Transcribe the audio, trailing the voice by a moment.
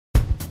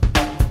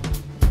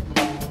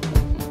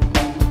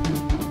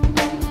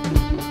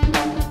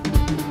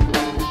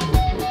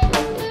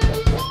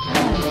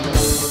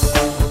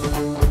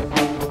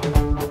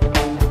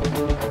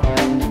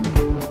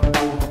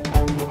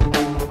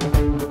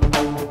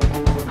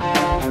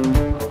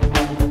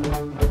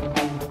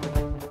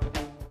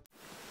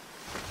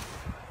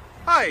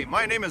Hi,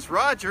 my name is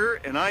Roger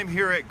and I'm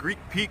here at Greek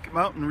Peak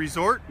Mountain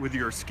Resort with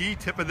your ski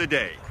tip of the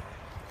day.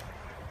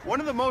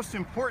 One of the most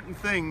important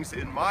things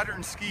in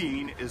modern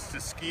skiing is to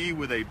ski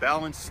with a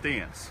balanced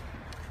stance.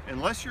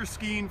 Unless you're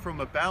skiing from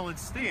a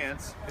balanced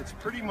stance, it's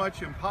pretty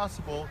much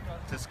impossible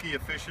to ski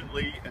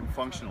efficiently and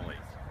functionally.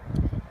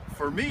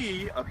 For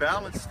me, a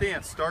balanced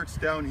stance starts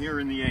down here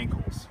in the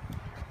ankles.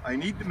 I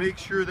need to make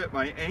sure that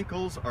my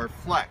ankles are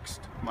flexed.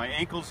 My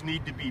ankles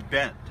need to be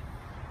bent.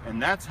 And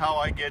that's how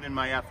I get in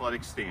my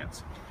athletic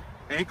stance.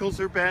 Ankles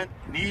are bent,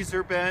 knees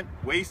are bent,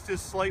 waist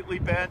is slightly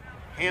bent,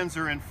 hands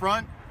are in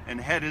front, and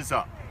head is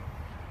up.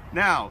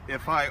 Now,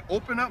 if I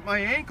open up my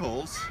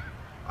ankles,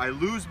 I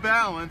lose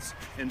balance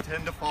and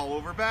tend to fall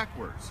over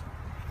backwards.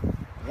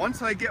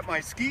 Once I get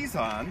my skis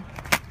on,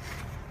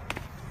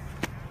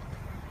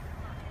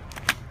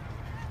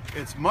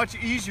 it's much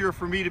easier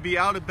for me to be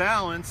out of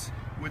balance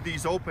with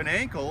these open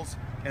ankles,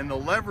 and the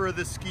lever of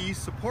the ski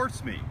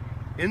supports me.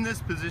 In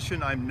this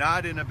position, I'm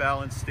not in a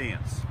balanced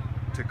stance.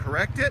 To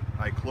correct it,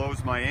 I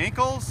close my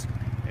ankles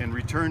and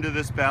return to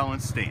this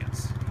balanced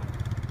stance.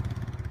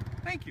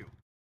 Thank you.